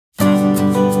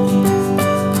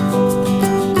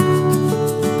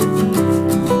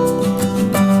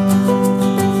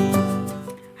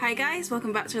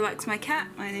to relax my cat.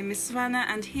 My name is Savannah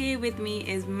and here with me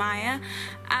is Maya,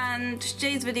 and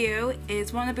today's video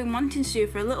is one I've been wanting to do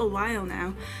for a little while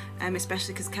now,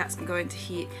 especially because cats can go into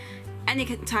heat any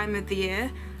time of the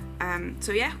year.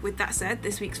 So yeah, with that said,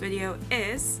 this week's video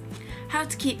is how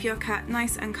to keep your cat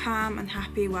nice and calm and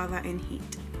happy while they're in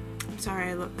heat. I'm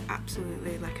sorry I look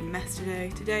absolutely like a mess today.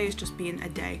 Today has just been a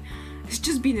day. It's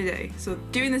just been a day. So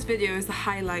doing this video is the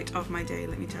highlight of my day,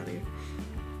 let me tell you.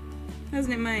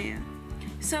 Hasn't it, Maya?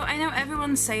 So I know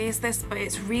everyone says this, but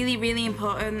it's really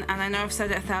important, and I know I've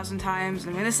said it 1,000 times and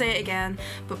I'm going to say it again,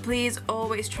 but please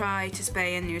always try to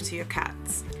spay and neuter your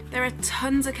cats. There are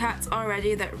tons of cats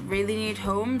already that really need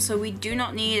homes, so we do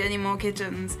not need any more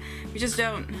kittens. We just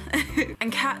don't.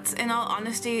 And cats, in all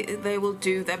honesty, they will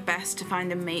do their best to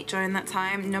find a mate during that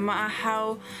time, no matter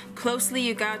how closely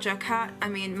you guard your cat. I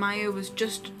mean, Maya was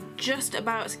just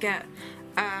about to get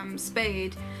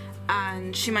spayed,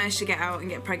 and she managed to get out and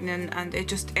get pregnant, and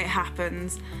it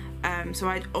happens. So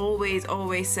I'd always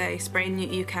say spray and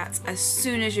neuter your cats as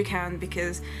soon as you can,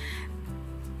 because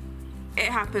it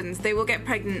happens. They will get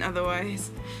pregnant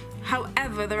otherwise.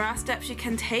 However, there are steps you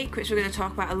can take, which we're going to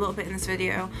talk about a little bit in this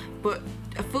video, but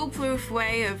a foolproof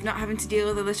way of not having to deal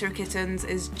with a litter of kittens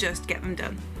is just get them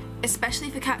done. Especially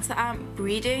for cats that aren't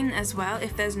breeding as well,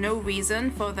 if there's no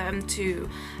reason for them to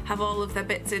have all of their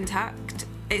bits intact,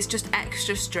 it's just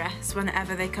extra stress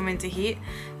whenever they come into heat.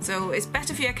 So it's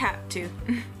better for your cat too.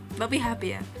 They'll be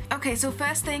happier. Okay, so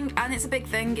first thing, and it's a big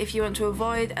thing, if you want to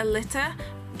avoid a litter,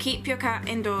 keep your cat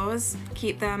indoors.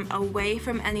 Keep them away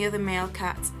from any other male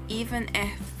cats, even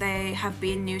if they have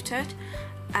been neutered,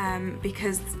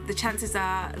 because the chances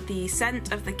are the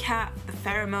scent of the cat, the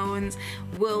pheromones,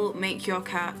 will make your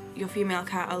female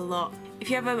cat a lot. If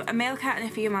you have a male cat and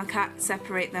a female cat,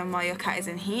 separate them while your cat is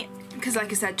in heat, because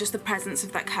like I said, just the presence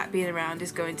of that cat being around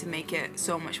is going to make it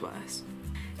so much worse.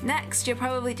 Next, you're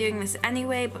probably doing this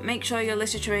anyway, but make sure your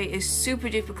litter tray is super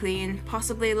duper clean,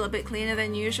 possibly a little bit cleaner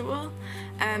than usual.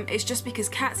 It's just because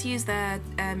cats use their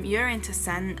urine to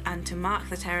scent and to mark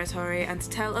the territory and to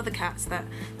tell other cats that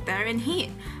they're in heat.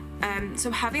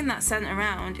 So having that scent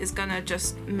around is gonna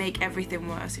just make everything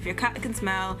worse. If your cat can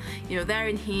smell, you know, they're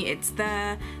in heat, it's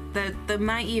there. There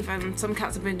might even, some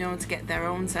cats have been known to get their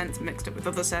own scents mixed up with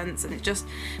other scents, and it just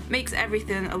makes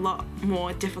everything a lot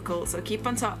more difficult. So keep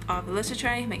on top of the litter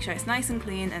tray, make sure it's nice and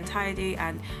clean and tidy,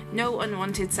 and no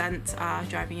unwanted scents are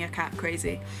driving your cat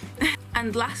crazy.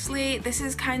 And lastly, this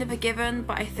is kind of a given,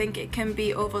 but I think it can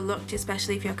be overlooked,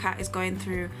 especially if your cat is going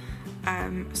through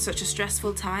such a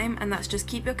stressful time, and that's just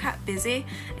keep your cat busy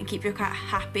and keep your cat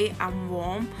happy and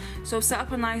warm. So set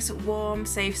up a nice warm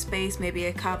safe space, maybe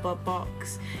a cardboard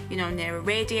box, you know, near a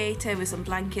radiator with some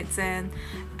blankets in,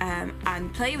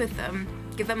 and play with them.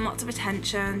 Give them lots of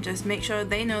attention. Just make sure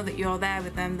they know that you're there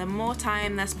with them. The more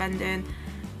time they're spending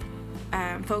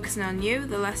focusing on you,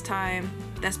 the less time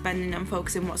they're spending on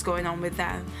focusing what's going on with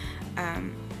them,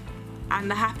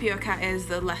 and the happier your cat is,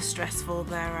 the less stressful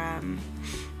their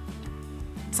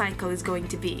cycle is going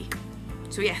to be.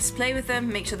 So yes, play with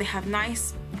them, make sure they have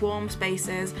nice warm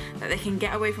spaces that they can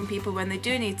get away from people when they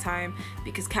do need time,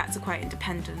 because cats are quite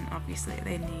independent, obviously.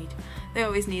 They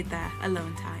always need their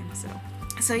alone time.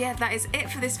 So yeah, that is it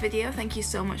for this video. Thank you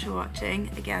so much for watching.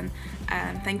 Again,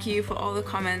 thank you for all the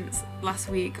comments last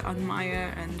week on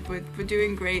Maya, and we're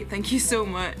doing great. Thank you so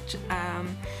much.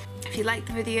 If you liked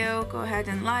the video, go ahead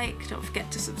and like. Don't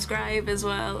forget to subscribe as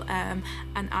well, and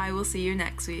I will see you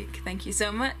next week. Thank you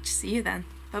so much. See you then.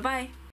 Bye bye.